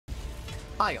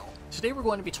Hi all, today we're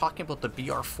going to be talking about the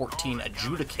BR-14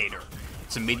 Adjudicator.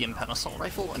 It's a medium pen assault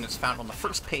rifle and it's found on the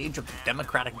first page of the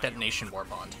Democratic Detonation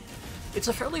Warbond. It's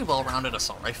a fairly well-rounded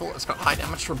assault rifle. It's got high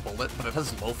damage per bullet, but it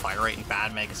has low fire rate and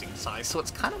bad magazine size, so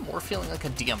it's kind of more feeling like a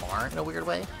DMR in a weird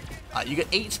way. You get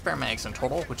 8 spare mags in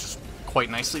total, which is quite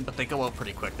nicely, but they go out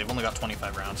pretty quick. They've only got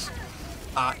 25 rounds.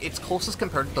 It's closest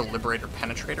compared to the Liberator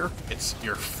Penetrator. It's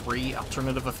your free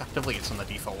alternative, effectively. It's on the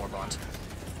default Warbond.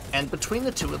 And between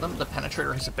the two of them, the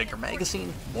Penetrator has a bigger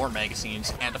magazine, more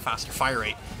magazines, and a faster fire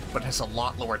rate, but has a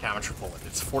lot lower damage per bullet.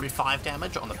 It's 45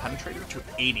 damage on the Penetrator to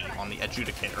 80 on the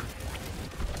Adjudicator.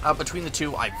 Between the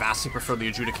two, I vastly prefer the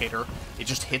Adjudicator. It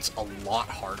just hits a lot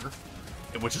harder,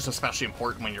 which is especially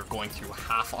important when you're going through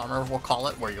half armor, we'll call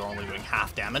it, where you're only doing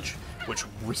half damage, which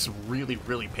was really,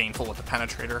 really painful with the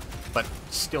Penetrator, but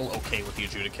still okay with the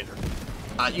Adjudicator.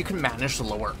 You can manage the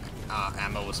lower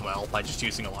ammo as well by just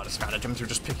using a lot of stratagems or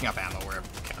just picking up ammo wherever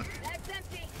you can.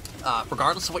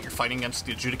 Regardless of what you're fighting against,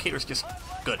 the Adjudicator is just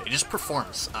good. It just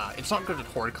performs. It's not good at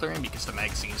horde clearing because the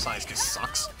magazine size just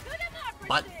sucks,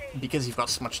 but because you've got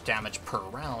so much damage per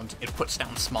round, it puts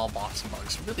down small bots and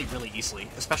bugs really, really easily,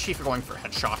 especially if you're going for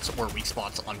headshots or weak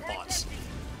spots on bots.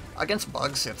 Against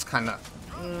bugs, it's kind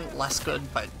of less good,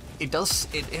 but it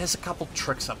has a couple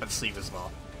tricks up its sleeve as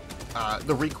well.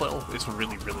 The recoil is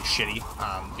really, really shitty.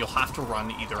 You'll have to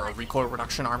run either a recoil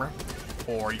reduction armor,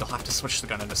 or you'll have to switch the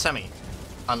gun into semi,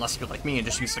 unless you're like me and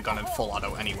just use the gun in full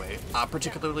auto anyway.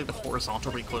 Particularly the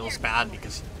horizontal recoil is bad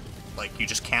because, like, you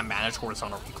just can't manage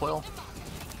horizontal recoil.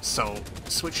 So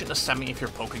switch into semi if you're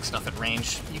poking stuff at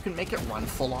range. You can make it run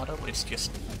full auto, it's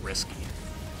just risky.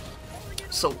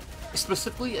 So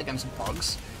specifically against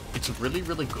bugs, it's really,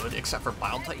 really good except for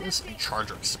Bile Titans and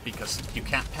Chargers, because you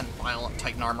can't pen Bile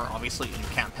Titan armor, obviously, and you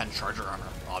can't pen Charger armor,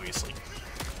 obviously.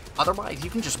 Otherwise, you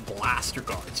can just blast your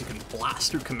guards, you can blast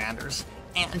through commanders,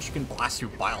 and you can blast through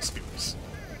Bile Spears.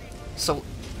 So,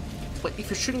 but if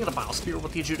you're shooting at a Bile Spear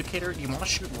with the Adjudicator, you want to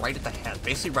shoot right at the head,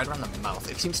 basically right around the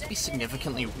mouth. It seems to be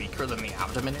significantly weaker than the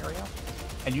abdomen area,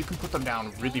 and you can put them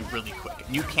down really, really quick.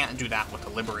 And you can't do that with the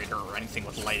Liberator or anything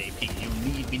with light AP. You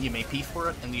need medium AP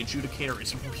for it, and the Adjudicator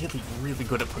is really, really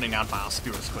good at putting down Bile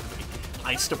Spears quickly.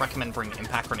 I still recommend bringing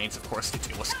impact grenades, of course, to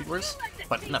deal with Spears,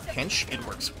 but in a pinch, it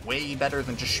works way better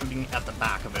than just shooting at the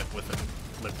back of it with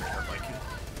a Liberator. Like,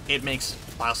 it makes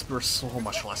Bile Spears so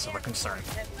much less of a concern.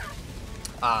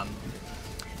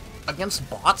 Against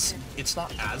bots, it's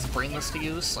not as brainless to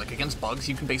use. Like, against bugs,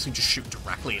 you can basically just shoot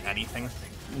directly at anything.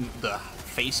 The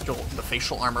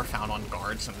facial armor found on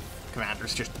guards and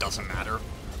commanders just doesn't matter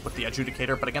with the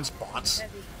Adjudicator, but against bots,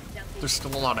 there's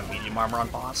still a lot of medium armor on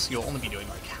bots. You'll only be doing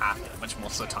like half damage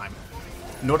most of the time.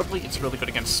 Notably, it's really good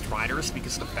against Striders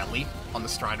because the belly on the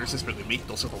Striders is really weak.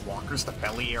 Those are the walkers. The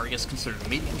belly area is considered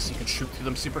medium, so you can shoot through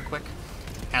them super quick.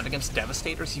 And against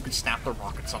Devastators, you can snap the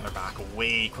rockets on their back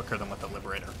way quicker than with the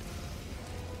Liberator.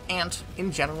 And,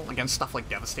 in general, against stuff like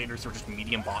Devastators or just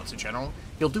medium bots in general,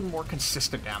 you'll do more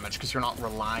consistent damage because you're not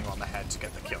relying on the head to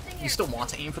get the kill. You still want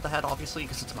to aim for the head, obviously,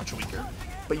 because it's much weaker,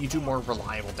 but you do more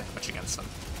reliable damage against them.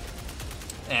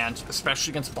 And,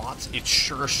 especially against bots, it's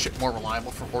sure as shit more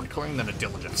reliable for horde clearing than a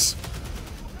Diligence.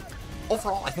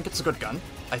 Overall, I think it's a good gun.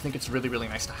 I think it's really, really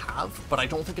nice to have, but I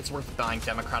don't think it's worth buying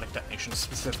Democratic Detonation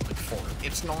specifically for it.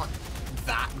 It's not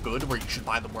that good where you should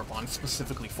buy the Warbond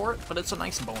specifically for it, but it's a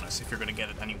nice bonus if you're going to get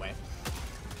it anyway.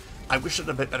 I wish it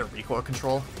had a bit better recoil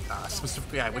control.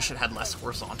 Specifically, I wish it had less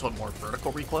horizontal and more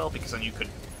vertical recoil, because then you could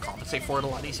compensate for it a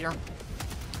lot easier.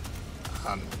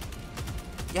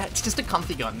 Yeah, it's just a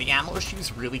comfy gun. The ammo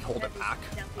issues really hold it back.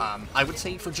 I would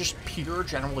say for just pure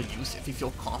general use, if you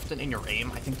feel confident in your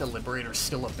aim, I think the Liberator is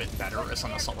still a bit better as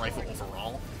an assault rifle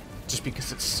overall, just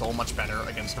because it's so much better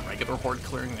against a regular horde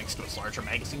clearing thanks to its larger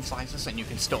magazine sizes, and you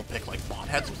can still pick like bot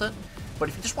heads with it. But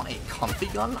if you just want a comfy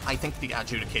gun, I think the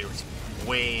Adjudicator is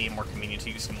way more convenient to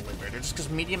use than the Liberator, just because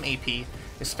medium AP,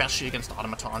 especially against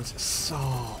automatons, is so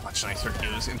much nicer to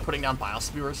use, and putting down Bile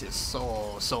Spears is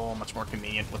so much more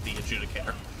convenient with the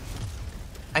Adjudicator.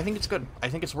 I think it's good. I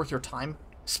think it's worth your time,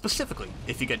 specifically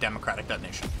if you get Democratic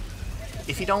Detonation.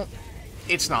 If you don't,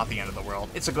 it's not the end of the world.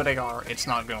 It's a good AR. It's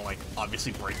not gonna, like,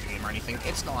 obviously break the game or anything.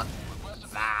 It's not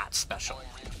that special.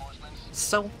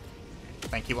 So,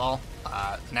 thank you all.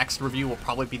 Next review will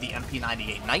probably be the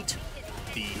MP98 Knight,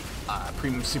 the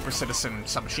Premium Super Citizen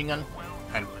Submachine Gun,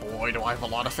 and boy do I have a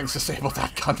lot of things to say about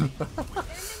that gun.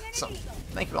 So,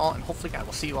 thank you all, and hopefully I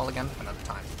will see you all again another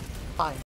time. Bye.